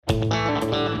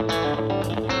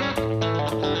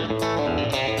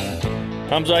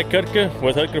I'm Zach Kutka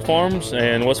with Hutka Farms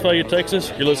in Westphalia,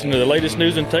 Texas. You're listening to the latest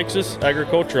news in Texas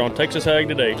agriculture on Texas Ag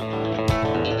Today.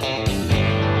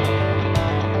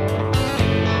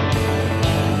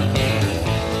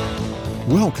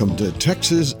 Welcome to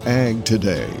Texas Ag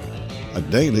Today, a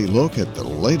daily look at the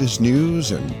latest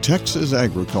news in Texas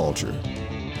agriculture.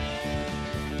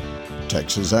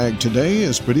 Texas Ag Today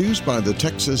is produced by the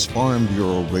Texas Farm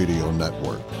Bureau Radio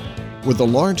Network, with the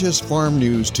largest farm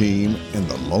news team in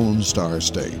the Lone Star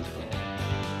State.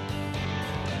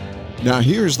 Now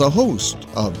here's the host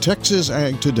of Texas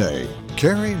Ag Today,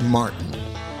 Carrie Martin.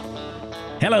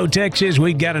 Hello, Texas.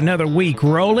 We've got another week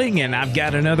rolling, and I've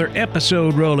got another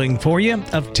episode rolling for you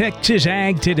of Texas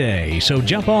Ag Today. So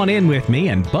jump on in with me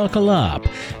and buckle up.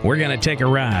 We're going to take a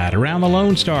ride around the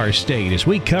Lone Star State as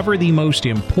we cover the most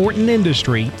important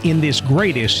industry in this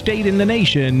greatest state in the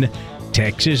nation,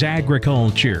 Texas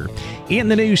agriculture. In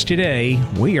the news today,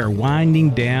 we are winding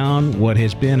down what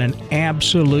has been an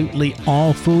absolutely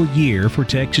awful year for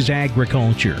Texas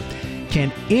agriculture.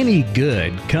 Can any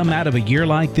good come out of a year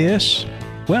like this?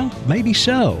 Well, maybe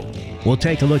so. We'll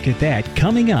take a look at that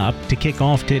coming up to kick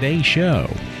off today's show.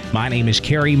 My name is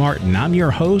Carrie Martin. I'm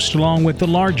your host, along with the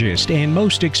largest and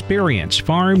most experienced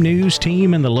farm news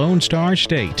team in the Lone Star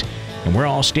State. And we're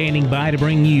all standing by to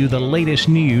bring you the latest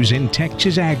news in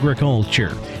Texas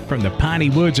agriculture, from the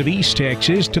piney woods of East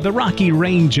Texas to the rocky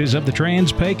ranges of the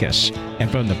Trans-Pecos, and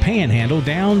from the Panhandle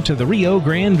down to the Rio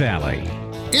Grande Valley.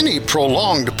 Any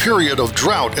prolonged period of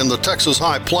drought in the Texas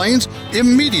High Plains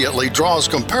immediately draws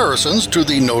comparisons to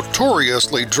the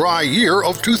notoriously dry year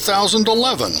of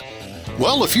 2011.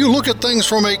 Well, if you look at things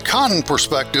from a cotton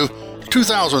perspective,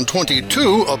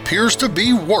 2022 appears to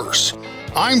be worse.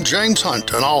 I'm James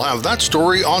Hunt, and I'll have that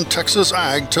story on Texas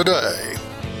Ag Today.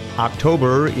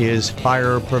 October is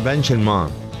Fire Prevention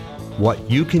Month. What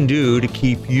you can do to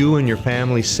keep you and your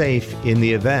family safe in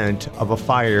the event of a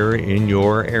fire in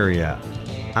your area.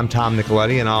 I'm Tom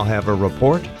Nicoletti, and I'll have a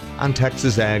report on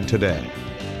Texas Ag Today.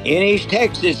 In East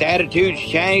Texas, attitudes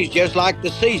change just like the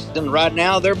season. Right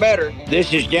now, they're better.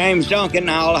 This is James Duncan.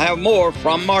 I'll have more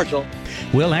from Marshall.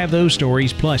 We'll have those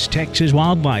stories plus Texas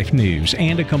wildlife news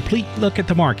and a complete look at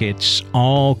the markets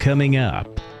all coming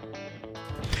up.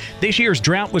 This year's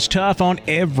drought was tough on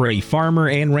every farmer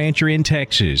and rancher in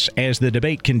Texas as the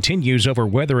debate continues over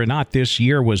whether or not this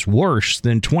year was worse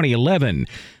than 2011.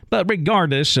 But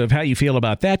regardless of how you feel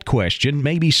about that question,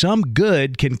 maybe some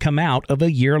good can come out of a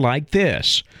year like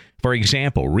this. For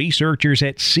example, researchers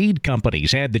at seed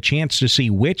companies had the chance to see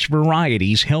which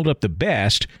varieties held up the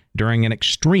best during an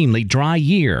extremely dry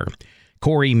year.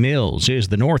 Corey Mills is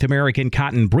the North American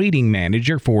Cotton Breeding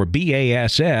Manager for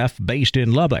BASF based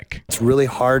in Lubbock. It's really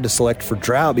hard to select for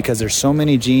drought because there's so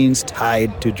many genes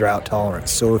tied to drought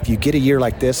tolerance. So if you get a year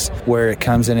like this where it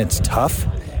comes in, it's tough,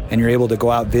 and you're able to go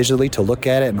out visually to look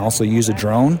at it and also use a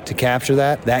drone to capture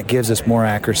that gives us more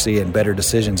accuracy and better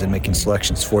decisions in making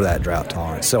selections for that drought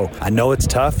tolerance. So I know it's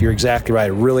tough. You're exactly right.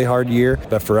 A really hard year.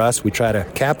 But for us, we try to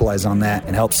capitalize on that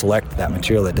and help select that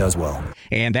material that does well.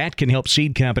 And that can help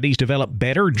seed companies develop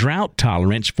better drought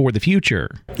tolerance for the future.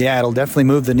 Yeah, it'll definitely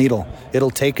move the needle.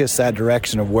 It'll take us that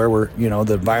direction of where we're,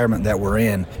 the environment that we're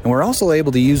in. And we're also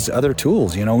able to use other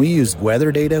tools. We use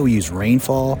weather data, we use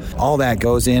rainfall. All that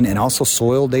goes in, and also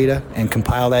soil data, and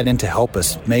compile that in to help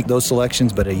us make those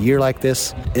selections. But a year like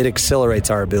this, it accelerates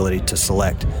our ability to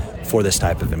select for this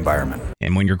type of environment.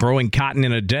 And when you're growing cotton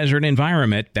in a desert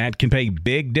environment, that can pay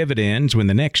big dividends when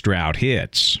the next drought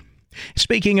hits.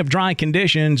 Speaking of dry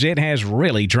conditions, it has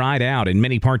really dried out in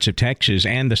many parts of Texas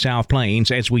and the South Plains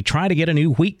as we try to get a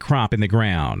new wheat crop in the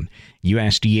ground.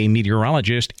 USDA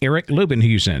meteorologist Eric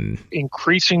Lubenhusen.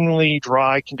 Increasingly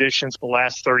dry conditions the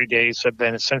last 30 days have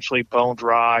been essentially bone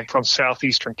dry from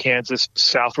southeastern Kansas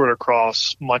southward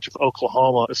across much of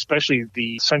Oklahoma, especially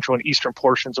the central and eastern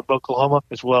portions of Oklahoma,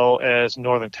 as well as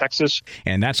northern Texas.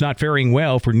 And that's not faring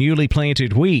well for newly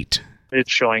planted wheat. It's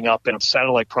showing up in a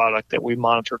satellite product that we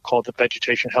monitor called the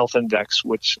Vegetation Health Index,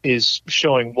 which is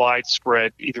showing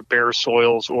widespread either bare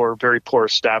soils or very poor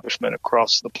establishment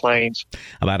across the plains.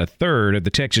 About a third of the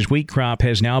Texas wheat crop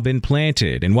has now been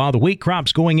planted. And while the wheat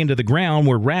crop's going into the ground,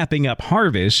 we're wrapping up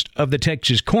harvest of the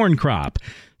Texas corn crop.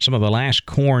 Some of the last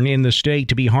corn in the state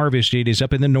to be harvested is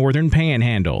up in the northern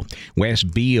panhandle. Wes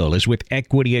Beal is with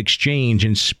Equity Exchange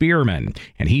in Spearman,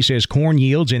 and he says corn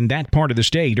yields in that part of the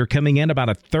state are coming in about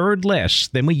a third less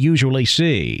than we usually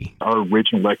see. Our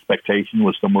original expectation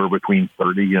was somewhere between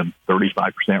 30 and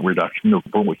 35% reduction of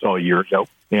what we saw a year ago.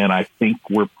 And I think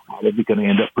we're probably going to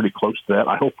end up pretty close to that.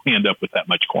 I hope we end up with that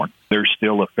much corn. There's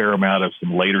still a fair amount of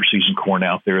some later season corn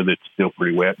out there that's still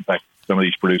pretty wet. In fact, some of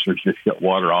these producers just shut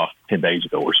water off 10 days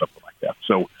ago or something like that.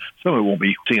 So some of it won't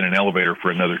be seeing an elevator for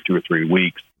another 2 or 3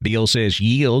 weeks. Beal says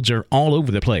yields are all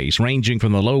over the place, ranging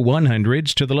from the low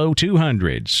 100s to the low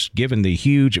 200s, given the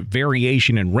huge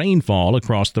variation in rainfall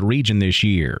across the region this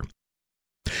year.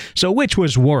 So which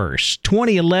was worse,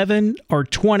 2011 or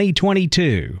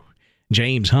 2022?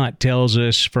 James Hunt tells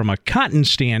us from a cotton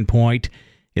standpoint,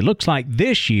 it looks like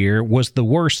this year was the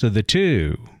worst of the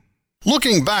two.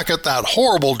 Looking back at that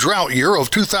horrible drought year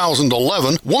of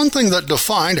 2011, one thing that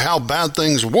defined how bad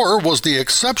things were was the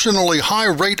exceptionally high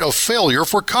rate of failure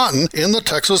for cotton in the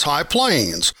Texas High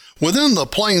Plains. Within the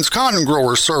Plains Cotton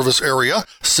Growers Service area,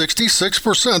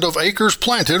 66% of acres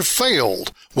planted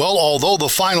failed. Well, although the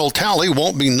final tally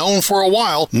won't be known for a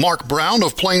while, Mark Brown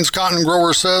of Plains Cotton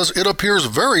Growers says it appears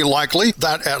very likely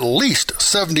that at least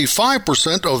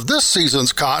 75% of this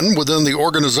season's cotton within the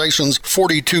organization's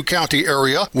 42-county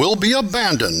area will be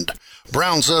abandoned.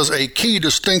 Brown says a key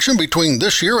distinction between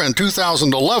this year and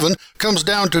 2011 comes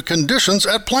down to conditions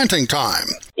at planting time.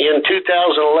 In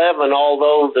 2011,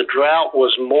 although the drought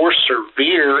was more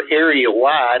severe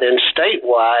area-wide and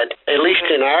statewide, at least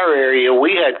in our area,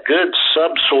 we had good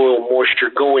subsoil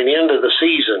moisture going into the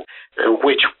season,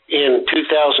 which in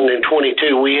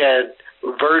 2022 we had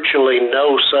virtually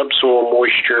no subsoil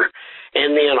moisture.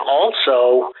 And then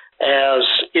also, as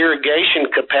irrigation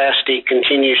capacity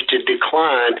continues to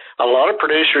decline, a lot of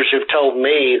producers have told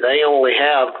me they only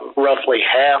have roughly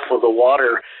half of the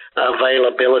water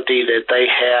availability that they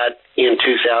had in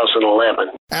 2011.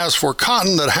 As for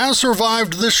cotton that has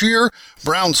survived this year,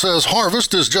 Brown says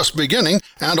harvest is just beginning,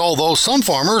 and although some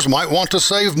farmers might want to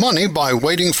save money by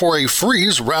waiting for a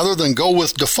freeze rather than go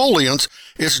with defoliants,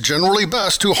 it's generally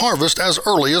best to harvest as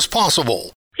early as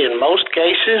possible. In most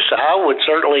cases, I would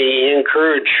certainly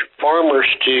encourage farmers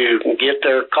to get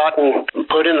their cotton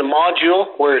put in the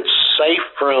module where it's safe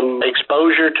from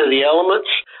exposure to the elements.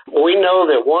 We know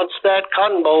that once that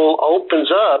cotton boll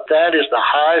opens up, that is the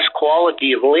highest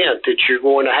quality of lint that you're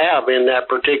going to have in that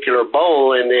particular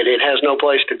boll, and that it has no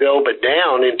place to go but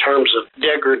down in terms of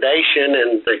degradation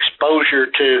and exposure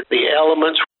to the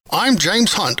elements. I'm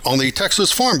James Hunt on the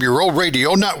Texas Farm Bureau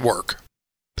Radio Network.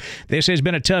 This has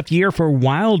been a tough year for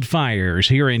wildfires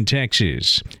here in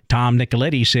Texas. Tom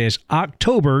Nicoletti says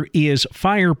October is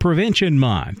Fire Prevention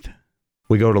Month.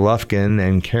 We go to Lufkin,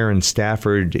 and Karen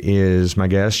Stafford is my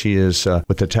guest. She is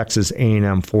with the Texas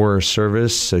A&M Forest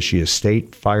Service. She is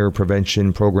State Fire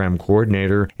Prevention Program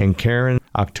Coordinator. And Karen,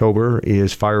 October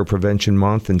is Fire Prevention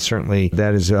Month, and certainly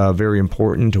that is very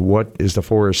important. What is the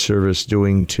Forest Service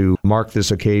doing to mark this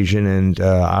occasion and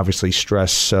obviously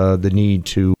stress the need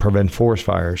to prevent forest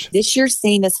fires? This year's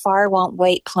theme is Fire Won't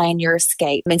Wait, Plan Your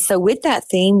Escape. And so with that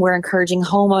theme, we're encouraging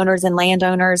homeowners and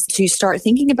landowners to start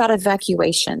thinking about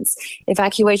evacuations.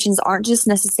 Evacuations aren't just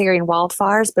necessary in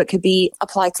wildfires, but could be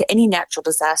applied to any natural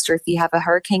disaster if you have a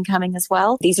hurricane coming as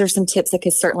well. These are some tips that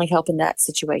could certainly help in that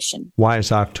situation. Why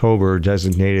is October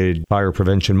designated Fire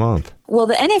Prevention Month? Well,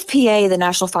 the NFPA, the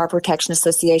National Fire Protection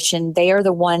Association, they are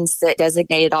the ones that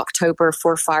designated October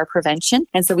for fire prevention.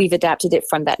 And so we've adapted it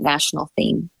from that national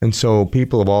theme. And so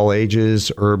people of all ages,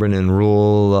 urban and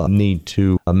rural, need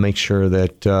to make sure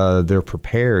that they're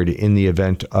prepared in the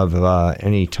event of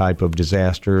any type of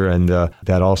disaster, and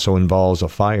that also involves a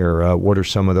fire. What are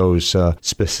some of those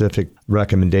specific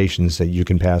recommendations that you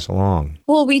can pass along?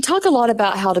 Well, we talk a lot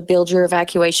about how to build your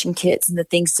evacuation kits and the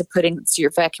things to put into your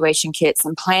evacuation kits,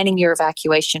 and planning your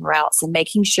evacuation routes and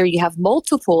making sure you have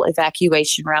multiple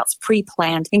evacuation routes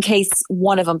pre-planned in case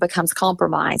one of them becomes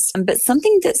compromised. But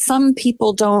something that some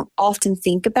people don't often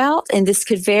think about, and this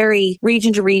could vary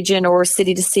region to region or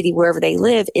city to city wherever they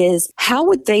live, is how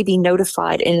would they be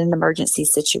notified in an emergency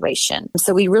situation?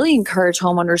 So we really encourage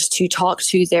homeowners to talk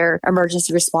to their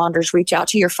emergency responders, reach out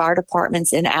to your fire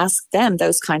departments and ask them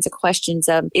those kinds of questions.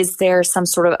 Is there some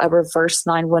sort of a reverse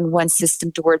 911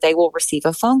 system to where they will receive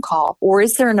a phone call? Or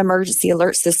is there an emergency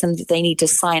alert system that they need to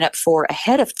sign up for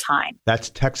ahead of time? That's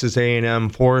Texas A&M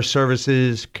Forest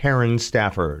Service's Karen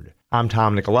Stafford. I'm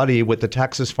Tom Nicoletti with the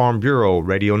Texas Farm Bureau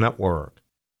Radio Network.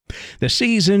 The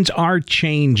seasons are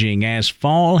changing as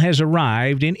fall has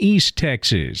arrived in East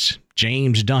Texas.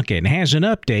 James Duncan has an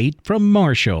update from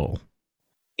Marshall.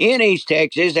 In East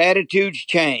Texas, attitudes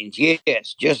change.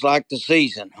 Yes, just like the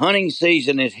season. Hunting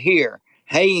season is here.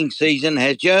 Haying season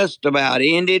has just about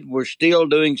ended. We're still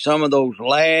doing some of those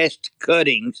last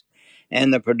cuttings,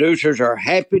 and the producers are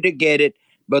happy to get it,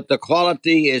 but the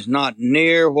quality is not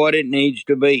near what it needs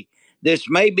to be. This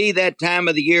may be that time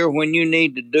of the year when you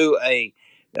need to do a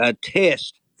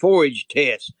test, forage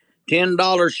test.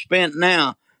 $10 spent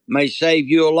now may save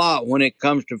you a lot when it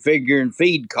comes to figuring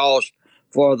feed costs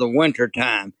for the winter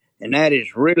time, and that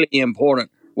is really important.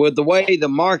 With the way the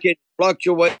market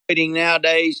fluctuating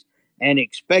nowadays and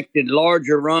expected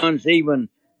larger runs even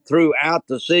throughout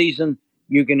the season,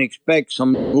 you can expect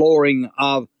some lowering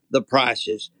of the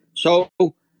prices. So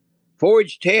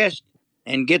forage test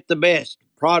and get the best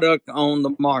product on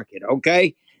the market,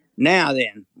 okay? Now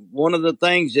then, one of the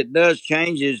things that does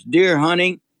change is deer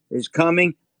hunting is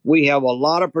coming. We have a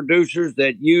lot of producers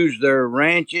that use their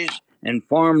ranches and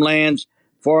farmlands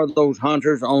for those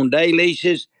hunters on day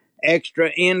leases, extra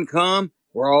income.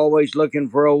 We're always looking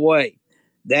for a way.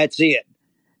 That's it.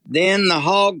 Then the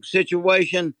hog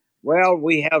situation. Well,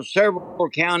 we have several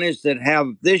counties that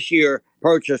have this year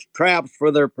purchased traps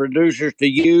for their producers to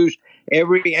use.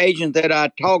 Every agent that I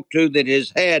talked to that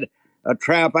has had a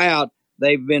trap out,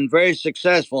 they've been very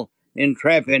successful in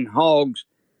trapping hogs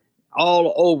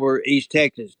all over East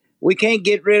Texas. We can't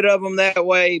get rid of them that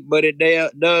way, but it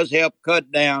does help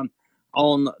cut down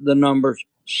on the numbers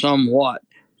somewhat.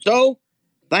 So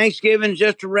Thanksgiving's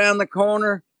just around the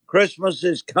corner. Christmas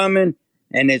is coming,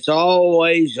 and it's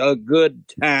always a good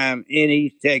time in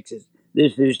East Texas.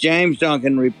 This is James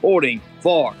Duncan reporting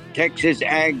for Texas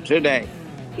Ag Today.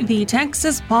 The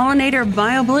Texas Pollinator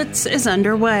BioBlitz is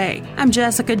underway. I'm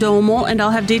Jessica Domel, and I'll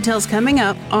have details coming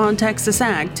up on Texas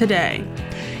Ag Today.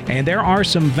 And there are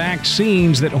some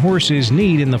vaccines that horses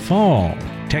need in the fall.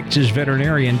 Texas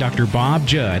veterinarian Dr. Bob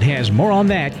Judd has more on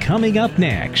that coming up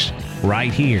next,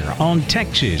 right here on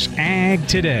Texas Ag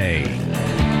Today.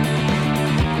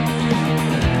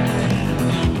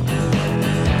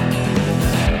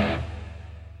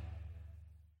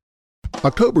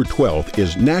 October 12th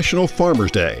is National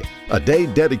Farmers Day, a day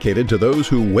dedicated to those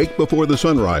who wake before the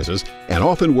sun rises and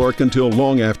often work until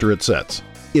long after it sets.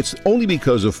 It's only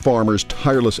because of farmers'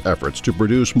 tireless efforts to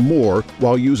produce more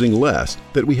while using less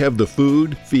that we have the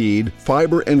food, feed,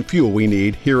 fiber, and fuel we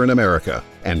need here in America,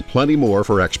 and plenty more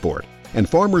for export. And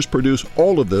farmers produce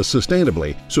all of this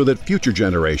sustainably so that future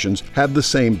generations have the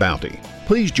same bounty.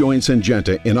 Please join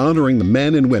Syngenta in honoring the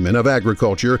men and women of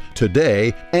agriculture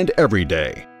today and every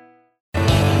day.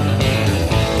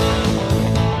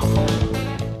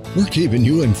 We're keeping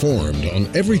you informed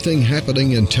on everything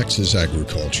happening in Texas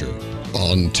agriculture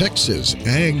on Texas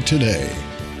Ag Today.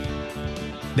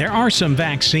 There are some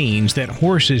vaccines that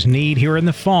horses need here in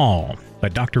the fall,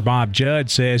 but Dr. Bob Judd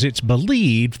says it's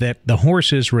believed that the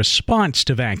horse's response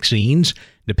to vaccines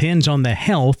depends on the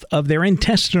health of their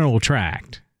intestinal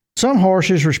tract. Some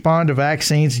horses respond to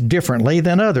vaccines differently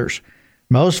than others.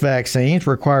 Most vaccines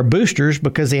require boosters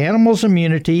because the animal's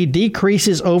immunity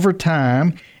decreases over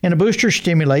time and a booster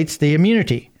stimulates the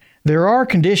immunity. There are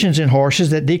conditions in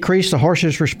horses that decrease the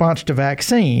horse's response to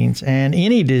vaccines, and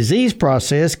any disease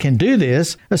process can do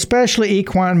this, especially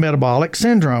equine metabolic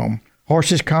syndrome.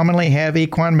 Horses commonly have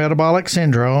equine metabolic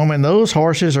syndrome, and those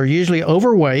horses are usually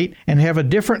overweight and have a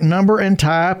different number and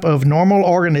type of normal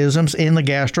organisms in the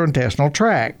gastrointestinal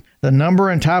tract. The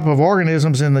number and type of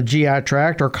organisms in the GI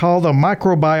tract are called the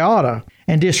microbiota,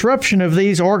 and disruption of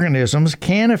these organisms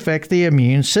can affect the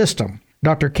immune system.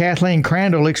 Dr. Kathleen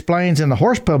Crandall explains in the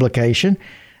Horse publication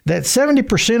that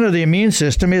 70% of the immune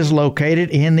system is located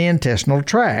in the intestinal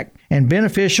tract, and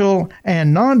beneficial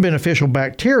and non-beneficial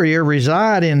bacteria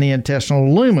reside in the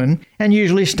intestinal lumen and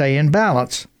usually stay in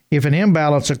balance. If an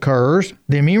imbalance occurs,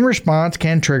 the immune response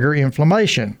can trigger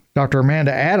inflammation. Dr.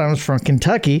 Amanda Adams from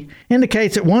Kentucky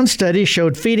indicates that one study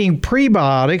showed feeding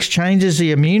prebiotics changes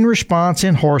the immune response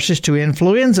in horses to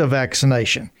influenza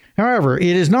vaccination. However,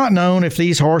 it is not known if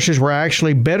these horses were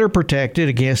actually better protected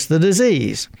against the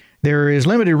disease. There is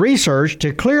limited research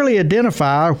to clearly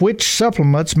identify which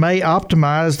supplements may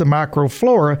optimize the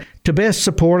microflora to best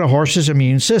support a horse's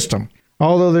immune system.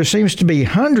 Although there seems to be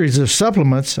hundreds of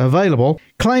supplements available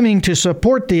claiming to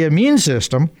support the immune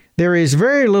system, there is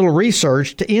very little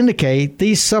research to indicate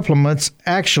these supplements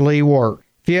actually work.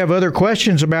 If you have other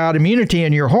questions about immunity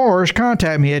in your horse,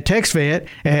 contact me at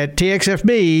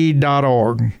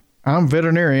texvet@txfb.org. I'm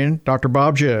veterinarian Dr.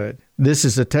 Bob Judd. This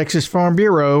is the Texas Farm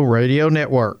Bureau Radio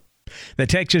Network. The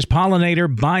Texas Pollinator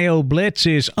BioBlitz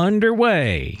is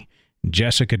underway.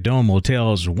 Jessica Domel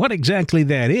tells what exactly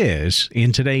that is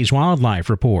in today's Wildlife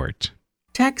Report.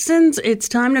 Texans, it's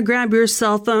time to grab your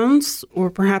cell phones, or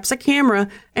perhaps a camera,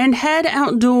 and head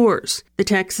outdoors. The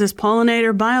Texas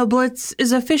Pollinator BioBlitz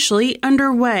is officially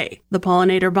underway. The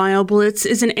Pollinator BioBlitz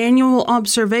is an annual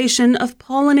observation of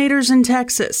pollinators in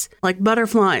Texas, like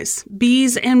butterflies,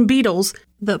 bees, and beetles,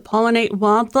 that pollinate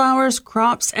wildflowers,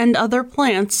 crops, and other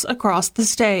plants across the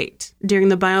state. During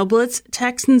the BioBlitz,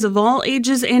 Texans of all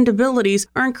ages and abilities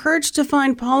are encouraged to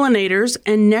find pollinators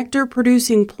and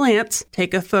nectar-producing plants,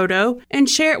 take a photo, and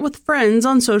share it with friends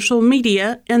on social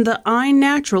media and the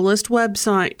iNaturalist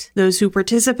website. Those who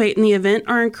participate in the event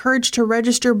are encouraged to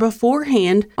register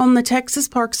beforehand on the Texas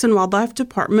Parks and Wildlife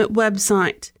Department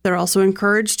website. They're also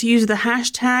encouraged to use the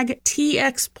hashtag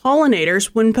TXPollinators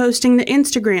when posting to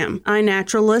Instagram,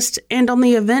 iNaturalist, and on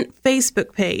the event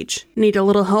Facebook page. Need a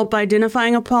little help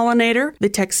identifying a pollinator? The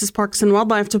Texas Parks and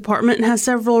Wildlife Department has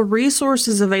several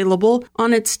resources available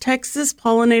on its Texas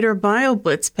Pollinator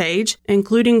BioBlitz page,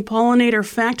 including pollinator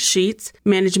fact sheets,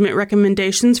 management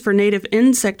recommendations for native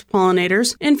insect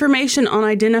pollinators, information on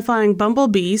identifying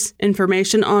bumblebees,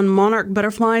 information on monarch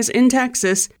butterflies in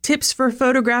Texas, tips for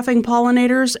photographing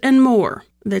pollinators, and more.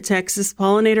 The Texas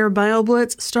Pollinator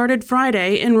BioBlitz started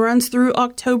Friday and runs through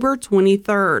October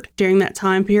 23rd. During that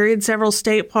time period, several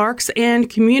state parks and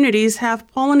communities have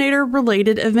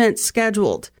pollinator-related events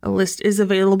scheduled. A list is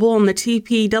available on the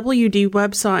TPWD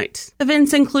website.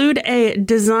 Events include a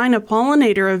Design a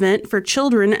Pollinator event for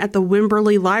children at the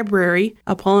Wimberley Library,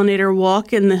 a pollinator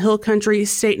walk in the Hill Country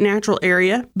State Natural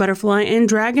Area, butterfly and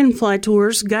dragonfly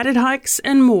tours, guided hikes,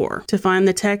 and more. To find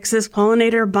the Texas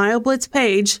Pollinator BioBlitz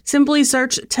page, simply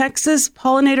search Texas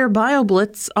Pollinator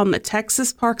BioBlitz on the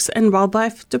Texas Parks and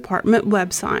Wildlife Department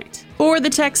website. For the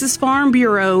Texas Farm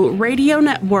Bureau Radio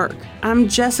Network, I'm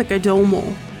Jessica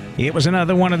Domel. It was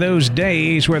another one of those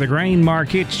days where the grain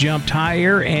markets jumped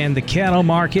higher and the cattle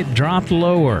market dropped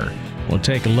lower. We'll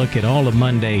take a look at all of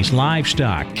Monday's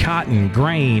livestock, cotton,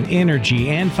 grain, energy,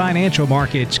 and financial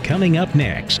markets coming up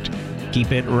next.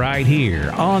 Keep it right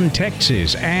here on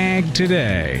Texas Ag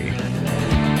Today.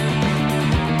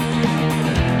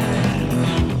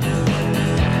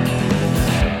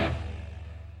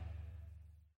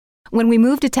 When we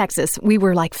moved to Texas, we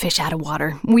were like fish out of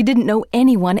water. We didn't know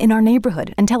anyone in our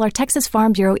neighborhood until our Texas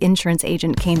Farm Bureau insurance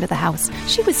agent came to the house.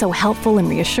 She was so helpful and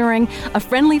reassuring, a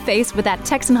friendly face with that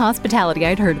Texan hospitality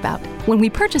I'd heard about. When we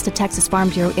purchased a Texas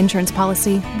Farm Bureau insurance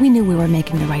policy, we knew we were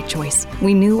making the right choice.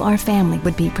 We knew our family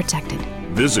would be protected.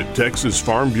 Visit Texas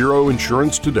Farm Bureau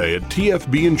Insurance today at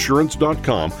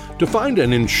tfbinsurance.com to find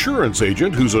an insurance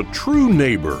agent who's a true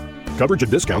neighbor. Coverage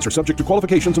and discounts are subject to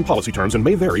qualifications and policy terms and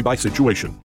may vary by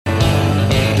situation.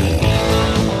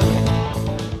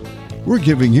 We're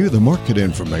giving you the market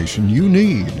information you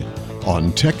need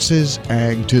on Texas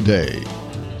Ag Today.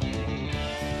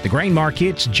 The grain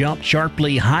markets jumped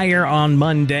sharply higher on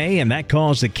Monday, and that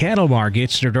caused the cattle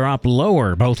markets to drop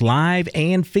lower, both live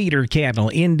and feeder cattle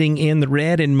ending in the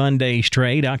red in Monday's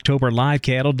trade. October live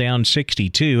cattle down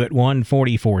 62 at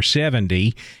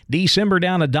 $144.70. December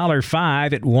down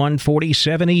 $1.05 at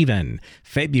 $147 even.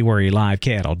 February live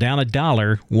cattle down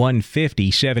 $1,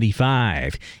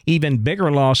 $150.75. Even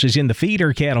bigger losses in the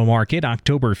feeder cattle market.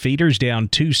 October feeders down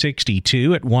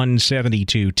 $262 at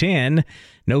 $172.10.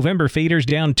 November feeders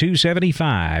down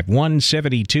 $275,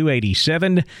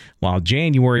 $172.87, while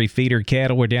January feeder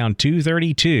cattle were down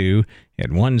 $232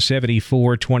 at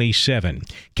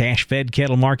 $174.27. Cash-fed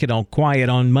cattle market all quiet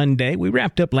on Monday. We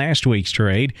wrapped up last week's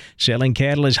trade, selling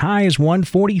cattle as high as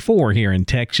 $144 here in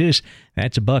Texas.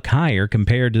 That's a buck higher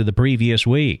compared to the previous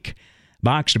week.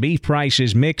 Boxed beef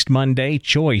prices mixed Monday.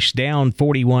 Choice down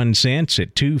 41 cents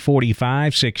at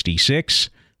 $245.66.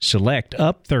 Select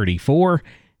up 34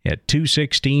 at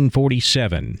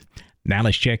 $216.47. Now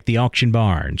let's check the auction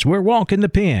barns. We're walking the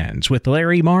pens with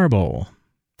Larry Marble.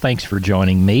 Thanks for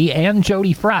joining me and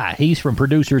Jody Fry. He's from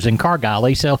Producers in Cargyle.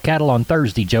 They sell cattle on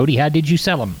Thursday. Jody, how did you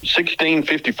sell them?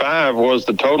 1655 was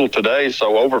the total today,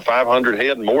 so over 500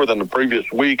 head more than the previous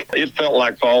week. It felt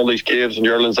like for all these calves and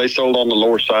yearlings, they sold on the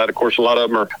lower side. Of course, a lot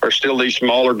of them are still these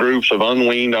smaller groups of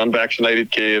unweaned, unvaccinated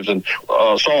calves, and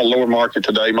saw a lower market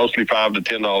today, mostly $5 to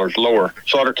 $10 lower.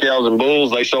 Slaughter cows and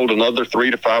bulls, they sold another $3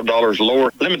 to $5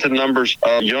 lower. Limited numbers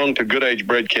of young to good age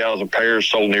bred cows and pairs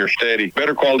sold near steady.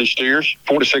 Better quality steers,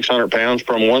 400 to 600 pounds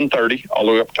from 130 all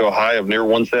the way up to a high of near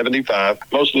 175,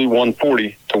 mostly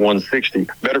 140 to 160.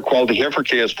 Better quality heifer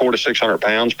calves 400 to 600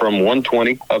 pounds from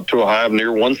 120 up to a high of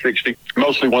near 160,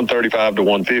 mostly 135 to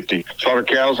 150. Slaughter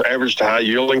cows averaged to high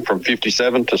yielding from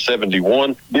 57 to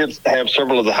 71. Did have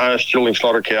several of the highest yielding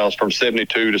slaughter cows from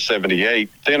 72 to 78.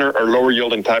 Thinner or lower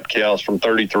yielding type cows from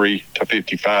 33 to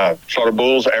 55. Slaughter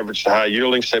bulls averaged to high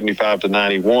yielding 75 to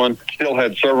 91. Still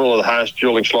had several of the highest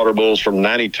yielding slaughter bulls from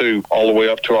 92 all the way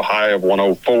up to a high of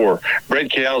 104.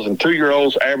 Bred cows and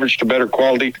 2-year-olds averaged to better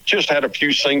quality. Just had a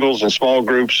few singles and small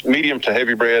groups, medium to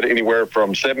heavy bred, anywhere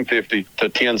from 750 to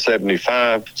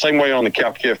 1075. Same way on the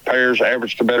cow-calf pairs,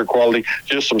 average to better quality.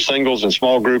 Just some singles and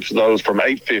small groups of those from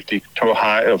 850 to a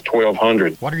high of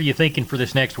 1,200. What are you thinking for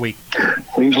this next week?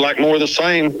 Seems like more of the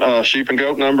same. Sheep and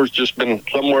goat numbers just been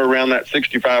somewhere around that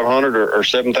 6,500 or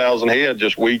 7,000 head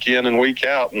just week in and week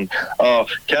out. And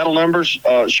cattle numbers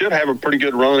should have a pretty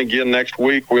good run again next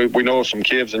week. We know some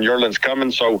calves and yearlings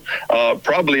coming, so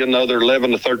probably another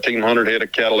 1,100 to 1,300 head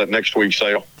of cattle at next week's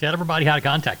sale. Tell everybody how to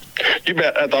contact you. You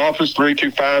bet. At the office,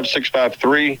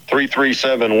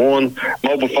 325-653-3371.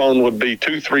 Mobile phone would be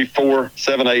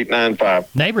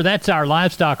 234-7895. Neighbor, that's our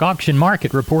livestock auction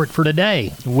market report for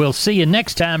today. We'll see you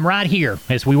next time right here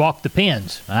as we walk the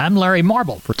pens. I'm Larry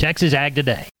Marble for Texas Ag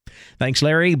Today. Thanks,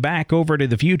 Larry. Back over to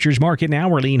the futures market now,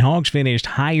 where lean hogs finished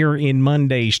higher in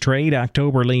Monday's trade.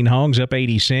 October lean hogs up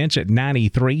 80 cents at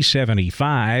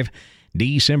 93.75.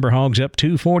 December hogs up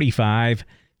 2.45.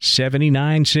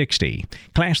 79.60.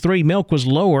 Class 3 milk was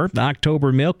lower.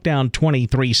 October milk down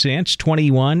 23 cents,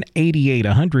 21.88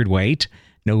 a hundredweight.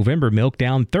 November milk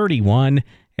down 31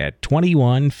 at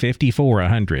 21.54 a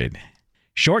hundred.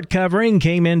 Short covering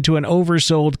came into an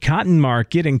oversold cotton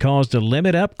market and caused a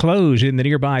limit-up close in the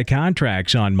nearby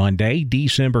contracts on Monday.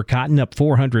 December cotton up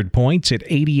 400 points at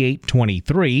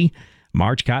 88.23.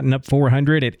 March cotton up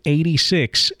 400 at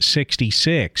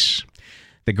 86.66.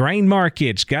 The grain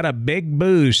markets got a big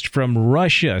boost from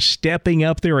Russia stepping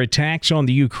up their attacks on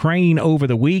the Ukraine over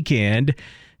the weekend.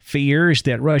 Fears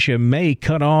that Russia may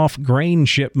cut off grain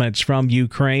shipments from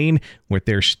Ukraine with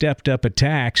their stepped-up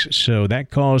attacks, so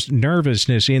that caused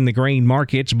nervousness in the grain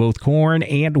markets, both corn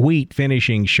and wheat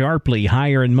finishing sharply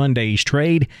higher in Monday's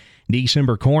trade.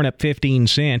 December corn up 15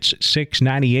 cents,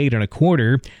 6.98 and a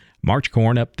quarter. March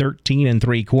corn up 13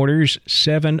 3/4,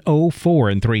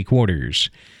 7.04 3/4.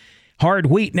 Hard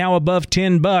wheat now above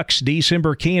 $10.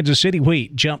 December Kansas City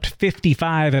wheat jumped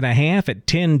 55.5 at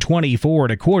 10.24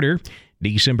 1/4.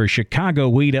 December Chicago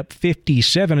wheat up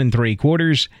 57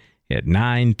 3/4 at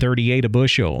 9.38 a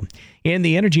bushel. In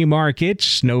the energy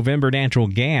markets, November natural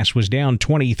gas was down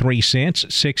 23 cents,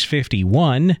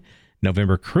 6.51.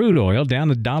 November crude oil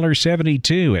down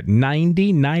 $1.72 at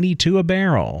 90.92 a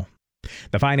barrel.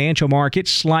 The financial markets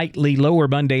slightly lower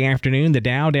Monday afternoon. The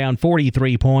Dow down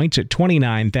 43 points at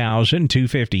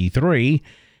 29,253.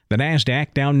 The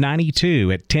Nasdaq down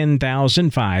 92 at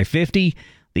 10,550.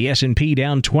 The S&P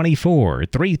down 24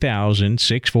 at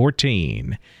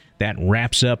 3,614. That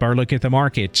wraps up our look at the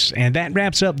markets, and that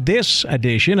wraps up this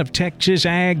edition of Texas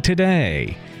Ag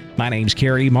Today. My name's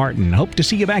Kerry Martin. Hope to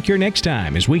see you back here next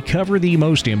time as we cover the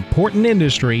most important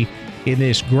industry in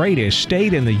this greatest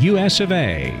state in the U.S. of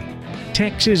A.,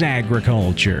 Texas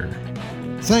agriculture.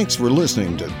 Thanks for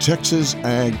listening to Texas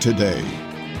Ag Today.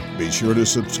 Be sure to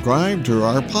subscribe to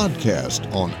our podcast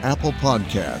on Apple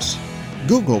Podcasts,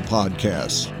 Google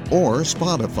Podcasts, or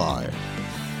Spotify.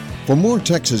 For more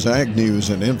Texas Ag news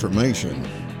and information,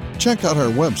 check out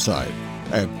our website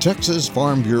at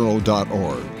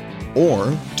texasfarmbureau.org or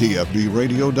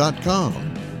tfbradio.com.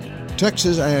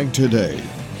 Texas Ag Today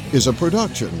is a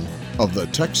production of the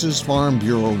Texas Farm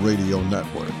Bureau Radio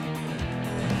Network.